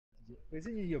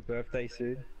Isn't it your birthday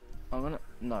soon?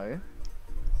 No. I'm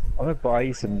gonna buy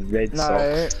you some red No.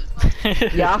 socks.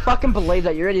 Yeah, I fucking believe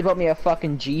that. You already bought me a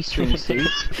fucking G-string suit.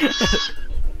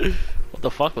 What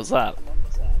the fuck was that?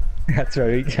 That's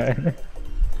Mariko.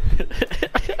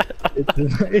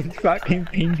 it's fucking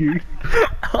Pingu.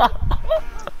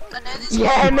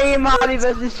 Yeah, me and Marty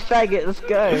versus faggot. Let's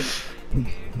go.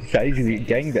 Fatty's gonna get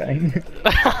gangbang.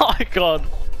 Oh my god.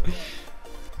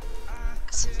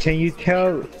 Can you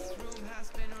tell?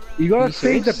 You gotta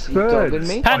feed the You dogging birds.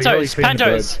 me? Pantos, feeding the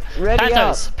pantos, Ready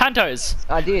pantos, up. pantos.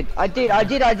 I did.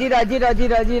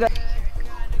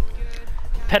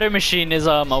 Pedo machine is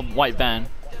a white van.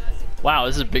 Wow,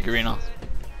 this is a big arena.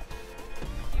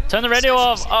 Turn the radio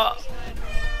off.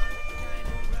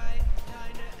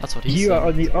 That's what he You said. are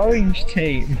on the orange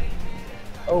team.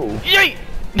 Oh. Yay!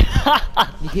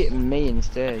 You hit me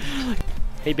instead.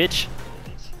 Hey, bitch.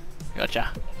 Gotcha.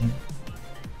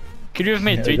 Could you have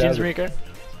made Yeah, 3 teams, that was- Mariko?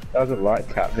 That was a light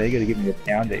tap. They're gonna give me a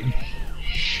pounding.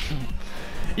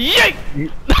 Yay! Push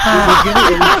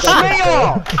me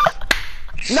off!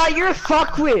 No, you're a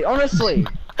fuckwit, honestly.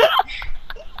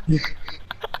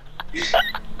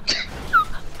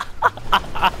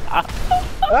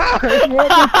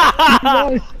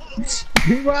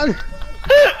 He won!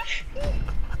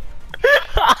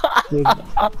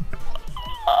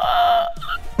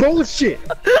 Bullshit!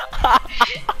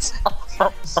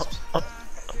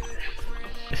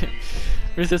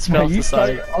 Ruthless fell to the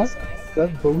side.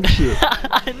 That's bullshit.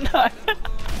 I know.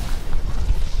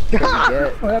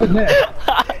 What happened there?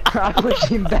 I pushed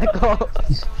him back off.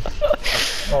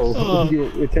 Oh,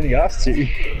 you're telling us to.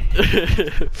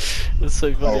 That's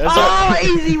so funny. Oh,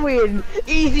 easy win!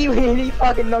 Easy win! He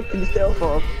fucking knocked himself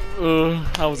off.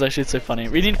 That was actually so funny.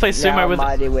 We need to play sumo with.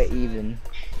 Mighty, we're even.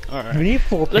 Alright. We need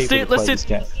 4 people Let's do. to play this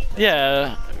game.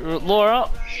 Yeah, Laura.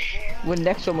 When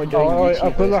next one we're doing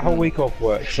I've got the whole YouTube, week off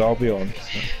work, so I'll be on.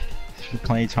 So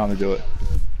plenty of time to do it.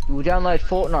 we'll download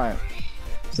Fortnite.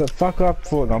 So fuck up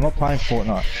Fortnite. I'm not playing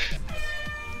Fortnite.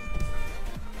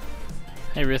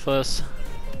 Hey, Ruthless.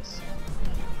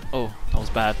 Oh, that was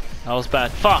bad. That was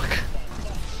bad. Fuck.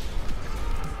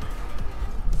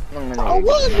 I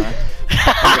won!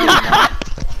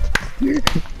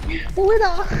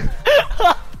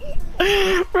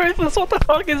 Ruthless, what the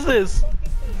fuck is this?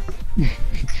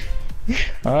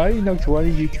 Oh, you knocked one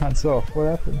of you cunts off. What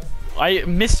happened? I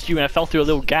missed you and I fell through a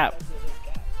little gap.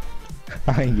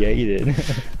 Oh yeah, you did.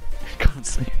 God's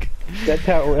sake. That's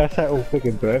how all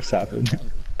freaking births happen.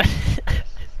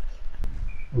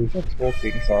 We've not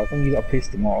talking, so I think you got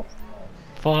pissed him off.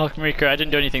 Fuck, Mariko, I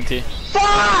didn't do anything to you.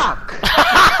 Fuck!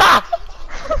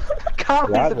 Can't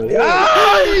Right, be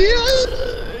well,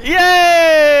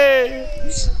 Yay!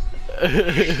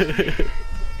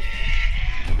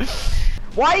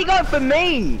 Why are you going for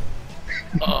me?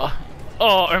 Oh,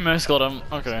 I almost got him.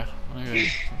 Okay.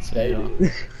 Let's see.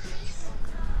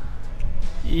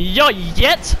 Yo,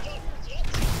 yet?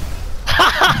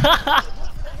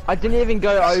 I didn't even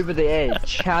go over the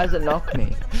edge. How does it knock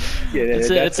me? Yeah,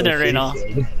 It's an arena. I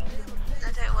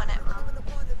don't want it,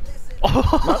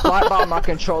 My light bar on my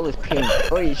controller is pink.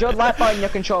 Wait, is your light bar in your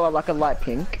controller like a light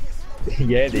pink?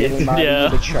 Yeah, it is. Marty,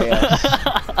 Yeah. You betrayed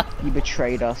us. You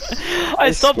betrayed us.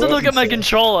 I stopped to look at my swear.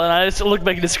 controller and I just look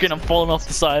back at the screen. I'm falling off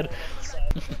the side.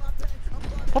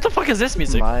 What the fuck is this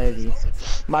music?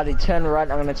 Marty, turn right.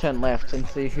 I'm gonna turn left and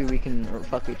see who we can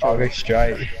fuck each I'll other. go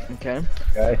straight. Okay.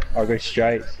 Okay, I'll go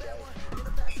straight.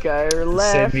 Go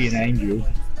left. Send me an angel.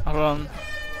 Hold on.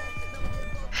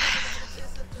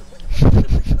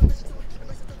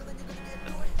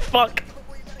 Fuck.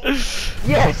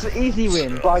 Yes, easy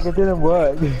win. Like it didn't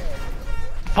work.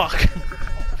 Fuck.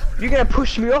 You're gonna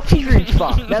push me off, you rude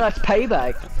fuck. Now that's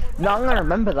payback. No, I'm gonna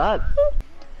remember that.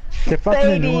 They're fucking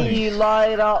Baby, annoying. you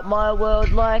light up my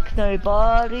world like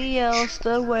nobody else.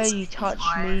 The way you touch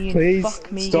me and Please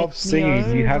fuck me. stop gets me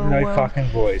singing. You have no overwhelmed. fucking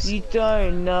voice. You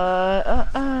don't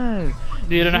know.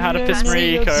 You don't know how to piss know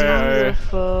you're Mariko.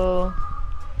 beautiful.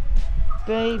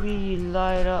 Baby, you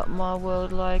light up my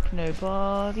world like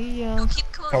nobody else.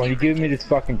 Keep calling Come on, you you're giving me this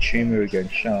fucking tumor again.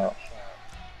 Shut up.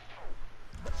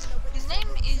 His name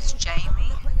is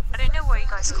Jamie. I don't know why you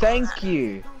guys call him Thank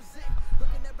you.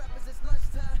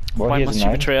 What, Why he has must a you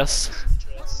name? betray us?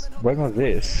 When was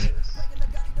this?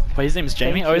 Wait, his name is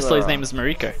Jamie? Thank I always you, thought his Laura. name is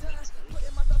Mariko.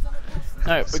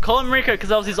 No, we call him Mariko because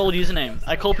that was his old username.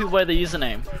 I call people by the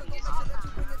username.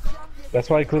 That's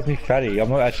why he calls me fatty. I'm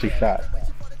not actually fat.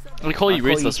 We call you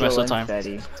Ruthless most of the Joel time. and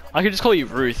Fatty. I could just call you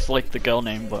Ruth, like the girl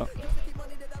name, but...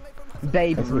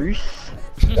 Babe Ruth.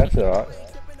 That's alright.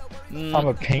 I'm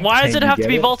a pink. Why does team, it have you to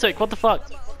be get it? Baltic? What the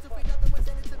fuck?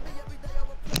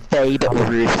 Babe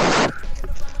Ruth.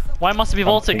 Why must it be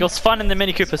vaulting? It was fun in the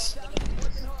Mini Coopers.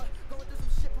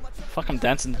 Fuck, I'm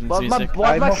dancing to this music.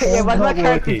 Why's my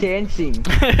character dancing?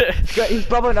 He's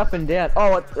bubbling up and down.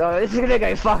 Oh, this is gonna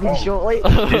go fucking shortly.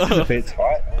 This is a bit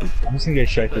tight. I'm just gonna go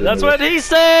straight for the That's middle. what he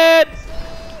said!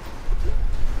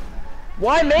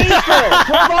 Why me first?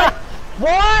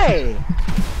 Why?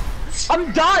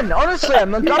 I'm done, honestly,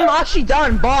 I'm actually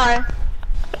done, bye.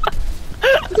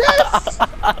 Yes!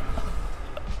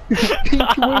 I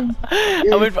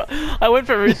went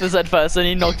for Ruthless at first, and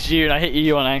he knocked you, and I hit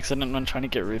you on accident when trying to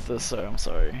get Ruthless. So I'm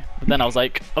sorry. But then I was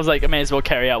like, I may as well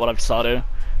carry out what I've started.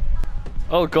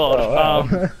 Oh god.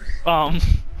 Oh, wow.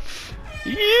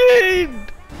 Yeet!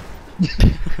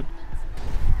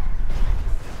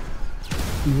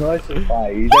 He's nice and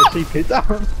funny. He's actually pissed off.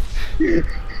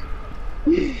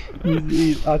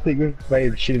 I think we've made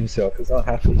him shit himself. He's not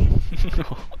happy.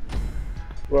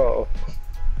 Whoa.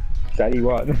 Daddy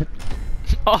won.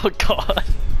 Oh god.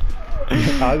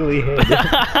 Ugly head.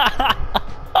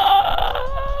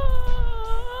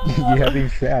 You have been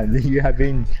found. You have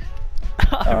been.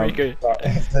 Mariko.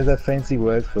 There's a fancy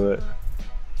word for it.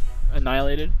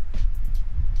 Annihilated?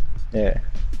 Yeah.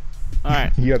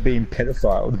 Alright. You are being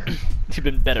pedophiled.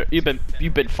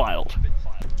 You've been filed.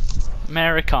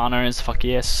 Americanos, fuck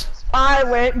yes. I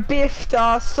went biffed,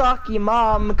 suck your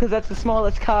mum, because that's the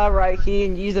smallest car right here,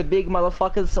 and use a big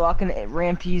motherfucker so I can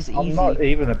ramp use easy. I'm not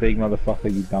even a big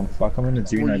motherfucker, you dumb fuck. I'm in a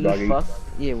Juno buggy.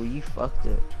 Yeah, well you fucked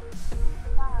it.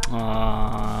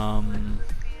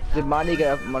 Did Marty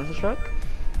get a monster truck?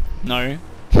 No.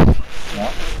 No.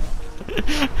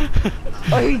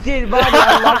 Oh, he did, Marty,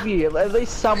 I love you. At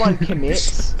least someone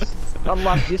commits.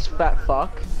 Unlike this fat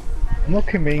fuck. I'm not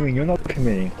committing, you're not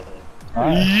committing.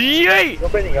 Right. Yeet! You're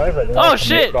bending over. Oh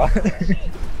shit!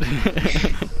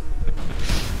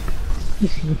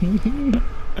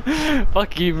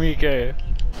 Fuck you, Mariko.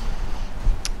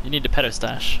 You need a pedo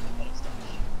stash.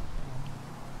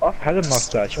 I've had a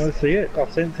mustache, you wanna see it?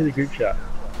 I'll send it to the group chat.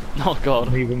 Oh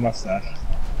god. Leave a mustache.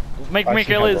 Make I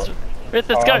Mariko lose.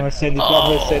 Ruthless, go! I'm gonna send it,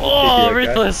 Oh, to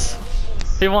Ruthless!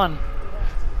 Who won?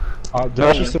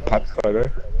 There's just a pad photo.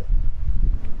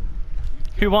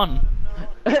 Who won?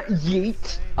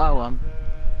 Yeet. I won.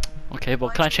 Okay, well,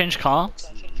 can I change car?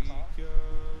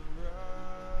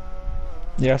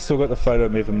 Yeah, I still got the photo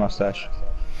of me with a mustache.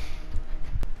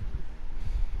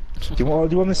 Do you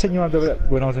want me to send you one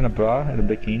when I was in a bra and a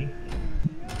bikini?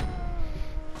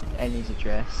 And his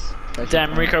address.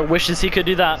 Damn, Mariko wishes he could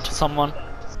do that to someone.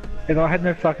 And I had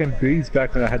no fucking boobs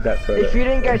back when I had that photo. If you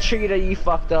didn't go cheater, you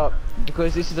fucked up.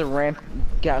 Because this is a ramp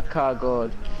car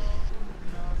god.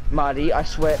 Marty, I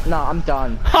swear. Nah, I'm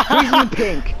done. Who's in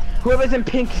pink? Whoever's in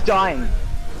pink is dying.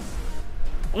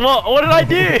 What did I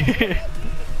do?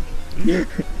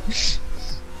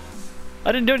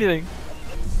 I didn't do anything.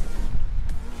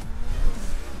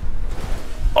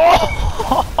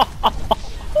 Oh!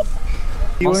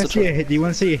 Do you want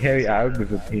to see a hairy Arab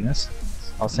with a penis?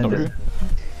 I'll send it.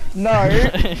 No,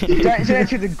 don't send it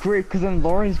to the group because then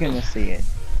Lauren's gonna see it.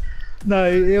 No,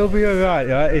 it'll be alright,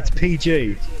 right? It's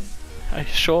PG. Are you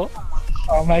sure?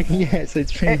 I'm making yes,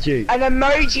 it's PG. An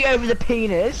emoji over the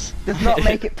penis does not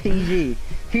make it PG.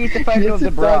 Here's the photo of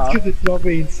the bra. That's because it's not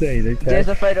being seen, okay? There's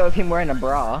a photo of him wearing a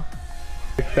bra.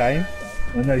 Fame?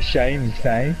 Oh, no shame and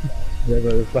fame.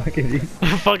 Whatever the fuck it is.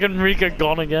 Fucking Mariko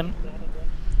gone again.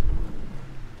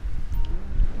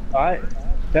 Alright,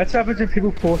 that's what happens when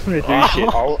people force me to do shit.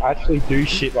 I'll actually do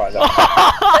shit like that.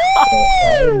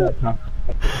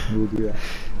 We'll do that.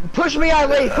 Push me, I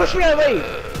leave! Push me, I leave!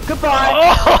 Goodbye!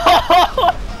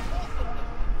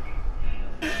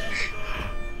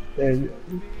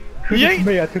 It's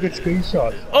me, I took a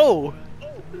screenshot. Oh!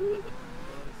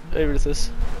 Hey, what is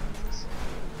this?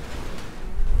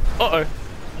 Uh oh.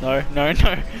 No, no,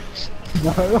 no.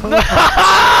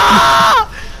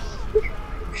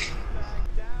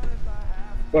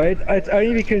 Well, it's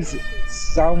only because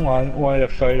someone wanted a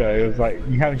photo. It was like,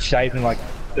 you haven't shaved in like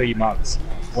 3 months.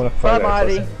 Want a photo? Bye,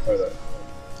 Marty. So I sent a photo.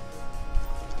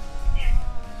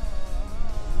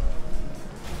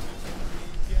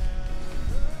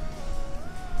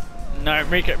 No,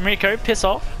 Mariko, piss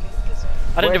off.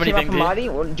 I didn't do anything, dude. Marty? Do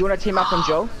you want to team up on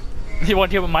Joel? You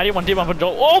want to team up with Marty? Want to team up with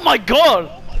Joel? Oh my god!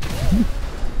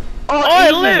 Oh,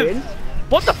 I live!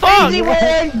 What the fuck? Easy win!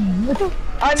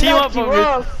 I Team knocked up you on me.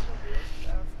 off!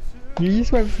 You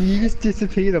just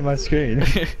disappeared on my screen.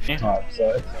 Oh,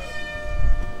 sorry.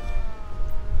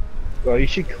 Well, you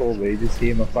should call me, just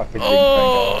hear my fucking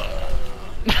Oh!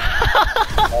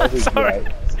 That was Sorry.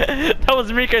 great. That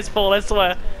was Mariko's fault, I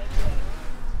swear.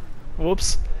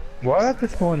 Whoops. Why do I have to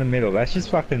spawn in the middle? That's just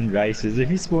fucking racist.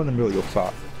 If you spawn in the middle, you're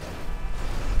fucked.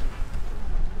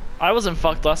 I wasn't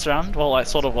fucked last round. Well, I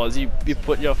sort of was. You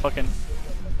put your fucking.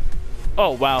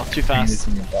 Oh wow, too fast.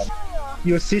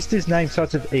 Your sister's name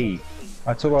starts with E.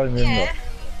 That's all I remember. Yeah.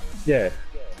 Yeah.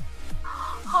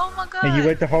 Oh my god. And you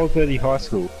went to Holsworthy High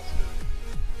School.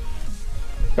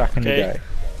 Back in the Okay. day.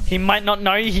 He might not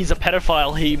know he's a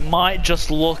pedophile. He might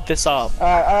just look this up.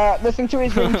 Listen to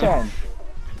his ringtone.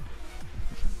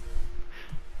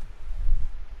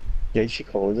 Yeah, she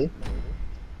called it.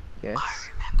 Yes. I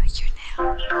remember you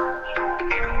now.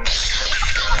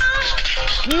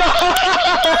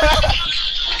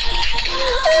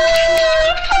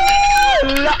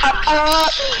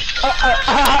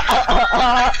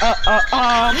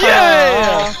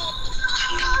 Yeah!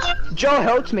 Joe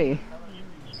helped me.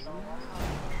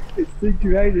 It's the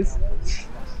greatest.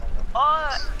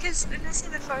 Oh, because when I see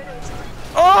the photos.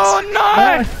 Oh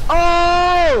no!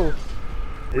 Oh!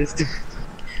 It's the...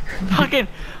 Fucking,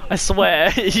 I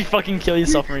swear, you fucking kill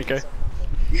yourself, Mariko.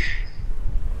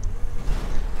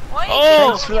 Why Oh!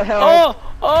 Thanks for the help. Oh!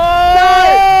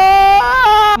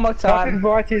 Oh! One more Type in time.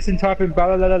 Vitus and type in blah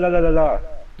la la la la la la.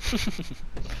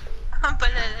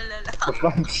 For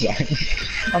fuck's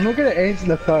sake. I'm not gonna answer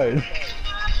the phone.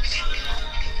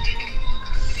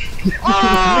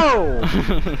 Oh!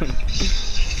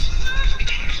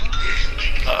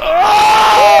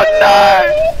 Oh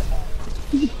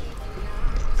no!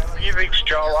 You reached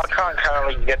Joel. I can't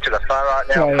currently get to the phone right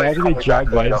now. Sorry, I Please was call gonna me back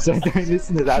drug later. mate, so don't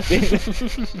listen to that thing.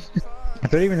 I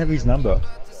don't even have his number.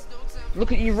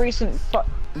 Look at your recent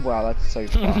Wow, that's so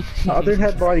far. No, I don't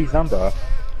have Bridie's number.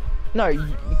 No,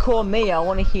 you call me, I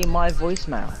want to hear my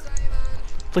voicemail.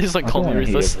 Please don't I call don't me wanna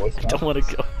hear Ruthless. your I voicemail. don't want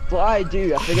to go. Well, I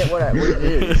do, I forget what it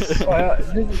is.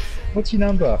 What's your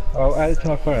number? I'll add it to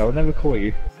my phone. I'll never call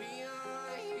you.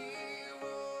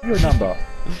 Your number.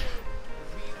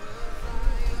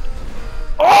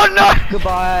 Oh no!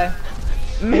 Goodbye.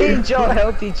 Me and Joel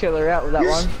helped each other out with that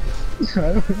one.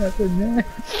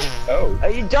 Oh.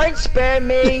 You don't spam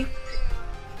me!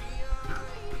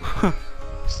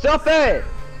 Stop it!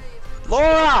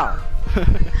 Laura!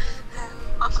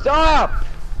 Stop!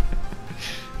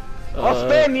 I'll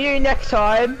spam you next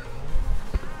time!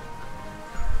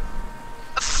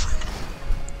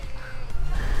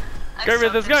 Go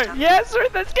Ruthless, go! Yes,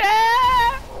 Ruthless, go!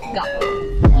 Go.